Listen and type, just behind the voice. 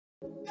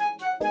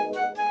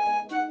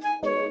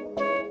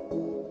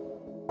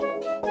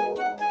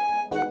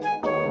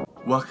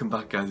Welcome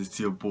back guys, it's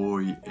your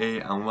boy A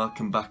and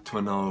welcome back to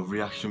another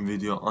reaction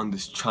video on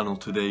this channel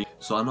today.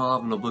 So I know I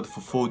haven't uploaded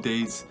for 4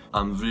 days.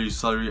 I'm really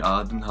sorry,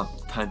 I didn't have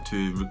time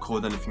to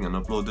record anything and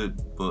upload it,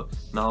 but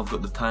now I've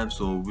got the time.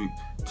 So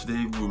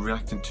today we're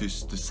reacting to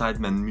the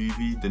Sidemen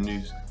movie, the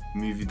new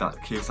movie that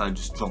KSI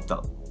just dropped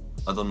out.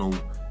 I don't know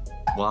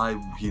why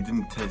he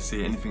didn't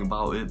say anything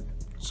about it.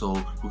 So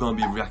we're going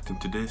to be reacting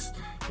to this.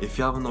 If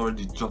you haven't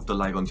already dropped a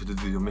like onto this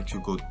video, make sure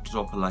you go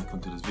drop a like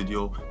onto this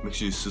video. Make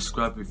sure you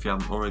subscribe if you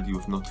haven't already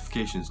with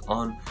notifications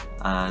on,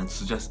 and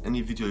suggest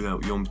any video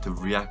you want me to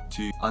react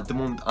to. At the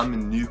moment I'm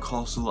in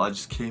Newcastle. I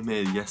just came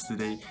here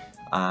yesterday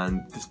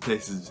and this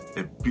place is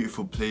a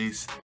beautiful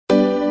place.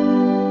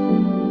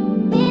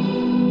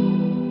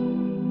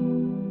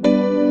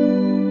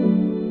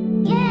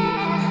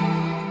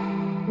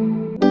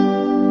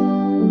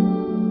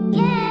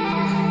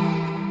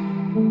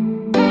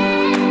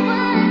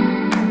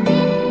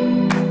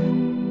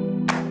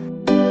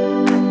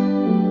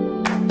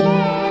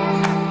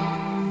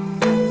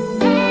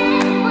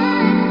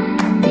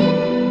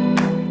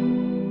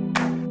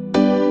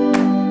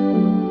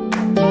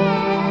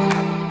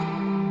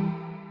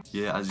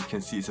 Yeah, as you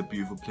can see, it's a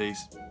beautiful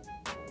place.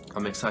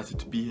 I'm excited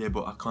to be here,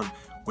 but I can't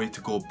wait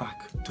to go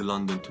back to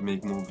London to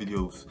make more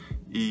videos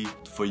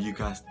for you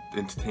guys'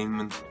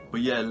 entertainment.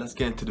 But yeah, let's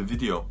get into the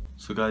video.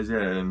 So guys,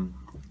 yeah,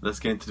 let's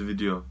get into the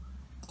video.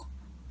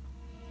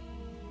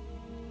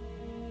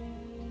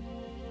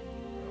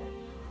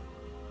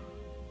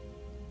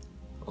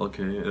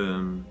 Okay, I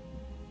don't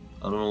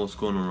know what's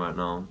going on right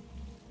now.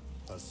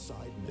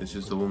 It's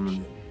just a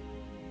woman.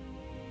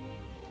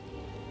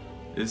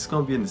 It's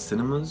gonna be in the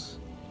cinemas.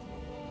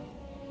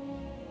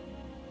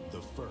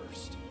 The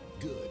first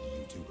good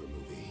YouTuber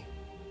movie.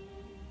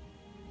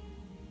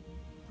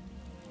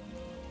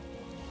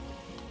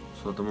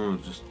 So at the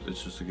moment,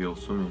 it's just a girl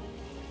swimming.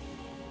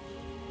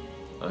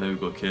 Oh, here we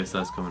go.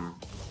 KSI's coming.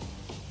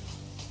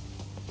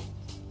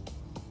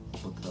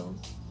 What the hell?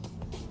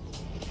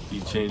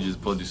 He changed his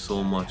body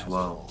so much.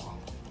 Wow.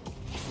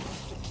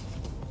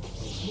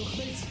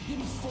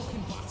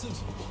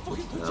 What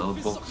the hell?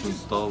 Boxing,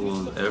 Star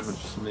Wars, everyone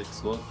just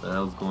mixed. What the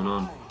hell's going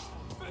on?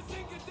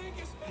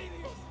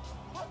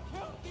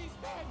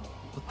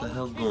 What the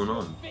hell's going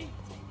on?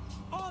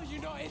 Are you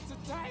not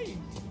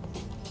entertained?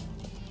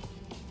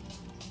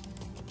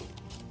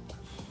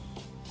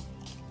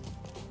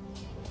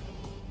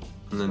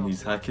 And then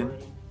he's hacking.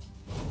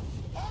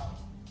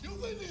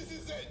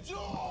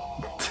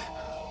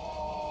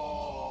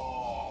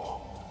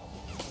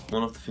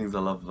 One of the things I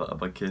love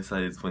about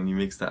KSI is when he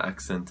makes that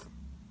accent.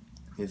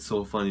 It's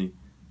so funny.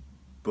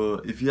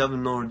 But if you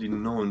haven't already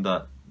known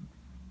that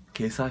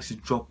KSI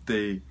actually dropped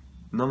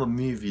another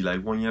movie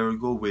like 1 year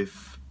ago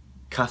with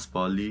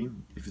Casper Lee.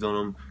 If you don't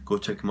know him, go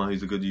check him out,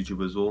 he's a good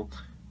YouTuber as well.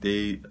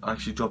 They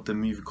actually dropped a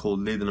movie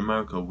called Late in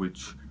America,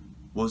 which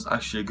was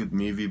actually a good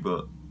movie,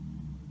 but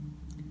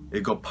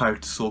it got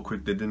pirated so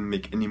quick they didn't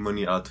make any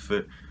money out of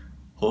it.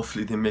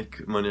 Hopefully they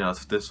make money out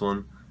of this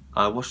one.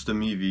 I watched the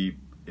movie,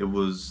 it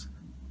was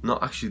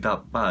not actually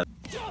that bad.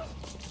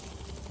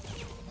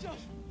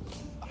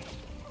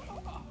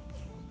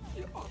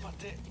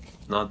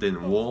 Not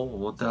then, whoa,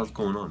 what the hell's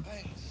going on?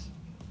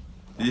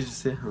 Did you just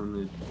say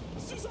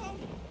Suzanne,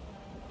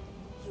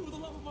 you were the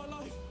love of my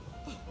life.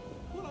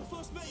 When I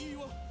first met you, you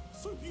were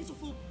so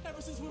beautiful.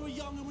 Ever since we were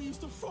young and we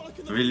used to frolic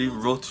in the really,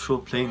 Road Show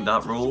playing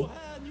that role?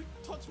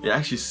 It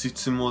actually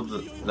suits him more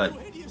than like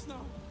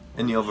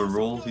any other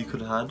role he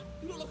could have had.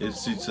 It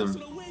suits him.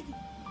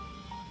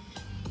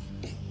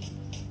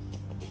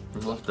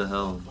 What the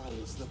hell?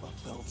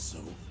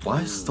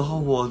 Why is Star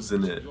Wars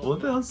in it?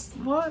 What else?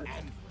 What?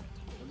 And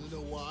you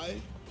know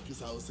why?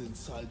 Because I was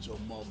inside your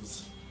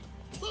mom's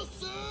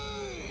pussy!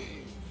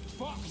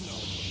 Fuck no.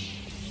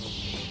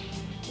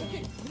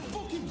 Okay,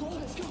 fucking go,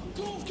 let's go,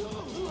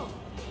 go.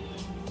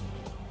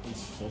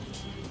 He's fucked.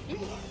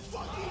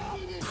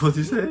 What did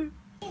you say?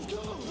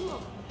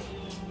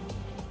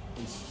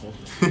 He's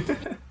fucked.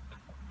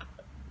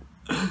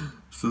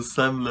 So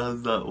Sam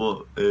has that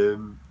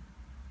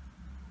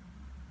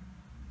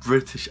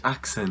British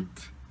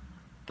accent.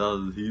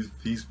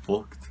 He's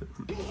fucked.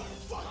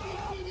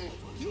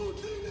 You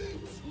did it!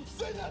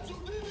 Say that you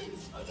did it!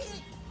 I did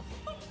it!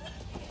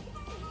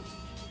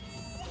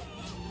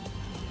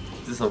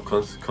 This is some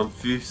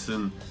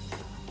confusing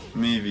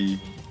movie.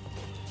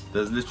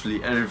 There's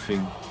literally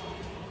everything.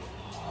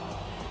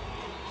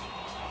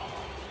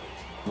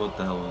 What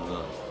the hell was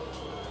that?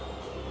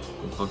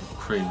 A fucking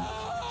crane.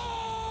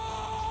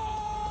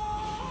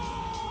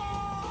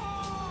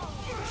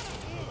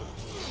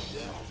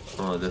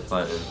 Oh, they're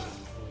fighting.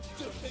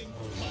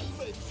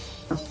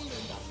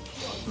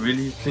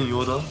 Really? He's playing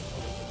Yoda?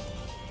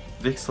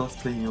 Vic starts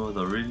playing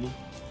Yoda, really?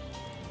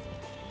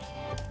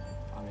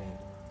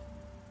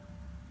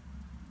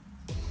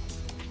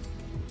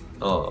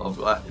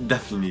 Oh,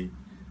 definitely.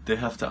 They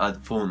have to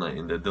add Fortnite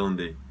in there, don't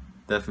they?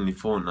 Definitely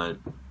Fortnite.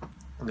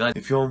 Guys,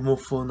 if you want more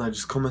Fortnite,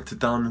 just comment it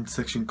down in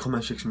the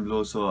comment section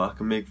below so I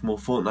can make more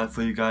Fortnite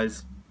for you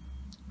guys.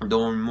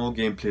 Don't worry, more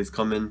gameplays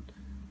coming.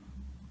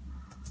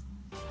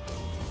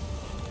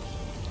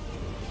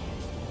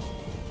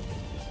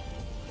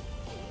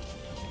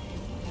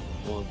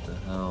 What the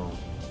hell?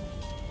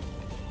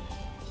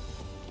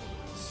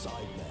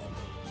 Sidemen,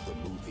 the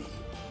movie,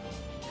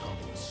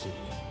 coming soon.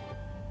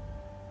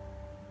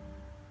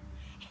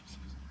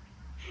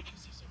 I'm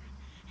so sorry.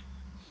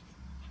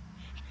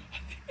 I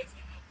think there's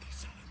a healthy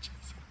salad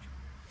chasing me.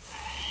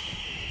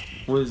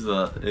 What is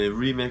that? A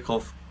remake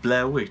of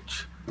Blair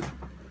Witch?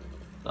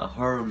 A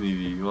horror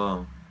movie,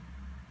 wow.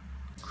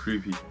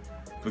 Creepy.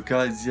 But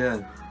guys,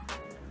 yeah,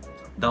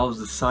 that was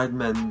the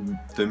Sidemen,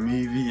 the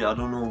movie. I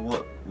don't know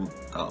what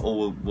that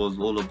all was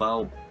all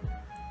about.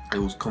 It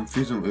was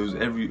confusing. It was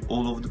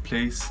all over the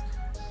place.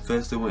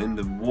 First they were in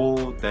the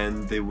war,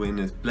 then they were in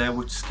a Blair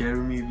Witch scary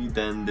movie,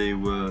 then they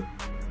were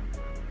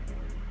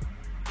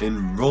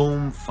in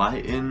Rome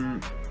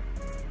fighting,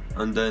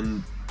 and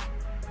then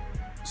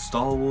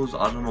Star Wars.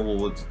 I don't know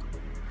what was.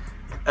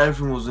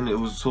 Everything was in it. It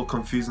was so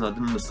confusing. I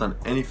didn't understand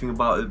anything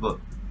about it, but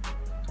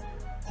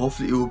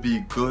hopefully it will be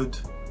good.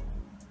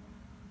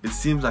 It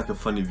seems like a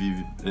funny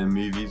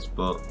movies,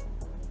 but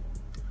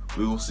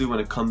we will see when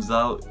it comes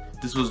out.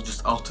 This was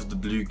just out of the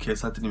blue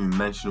case. I didn't even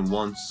mention it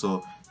once,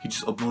 so he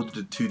just uploaded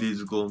it 2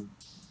 days ago,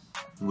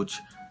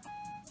 which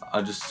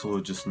I just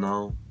saw just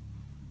now.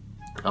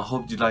 I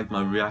hope you liked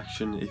my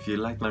reaction. If you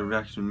liked my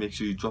reaction, make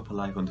sure you drop a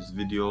like on this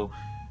video,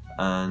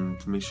 and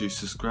make sure you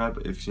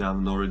subscribe if you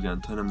haven't already,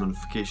 and turn on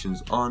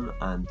notifications on,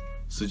 and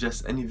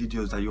suggest any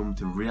videos that you want me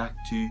to react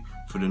to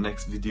for the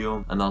next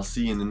video, and I'll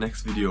see you in the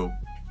next video.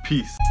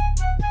 Peace.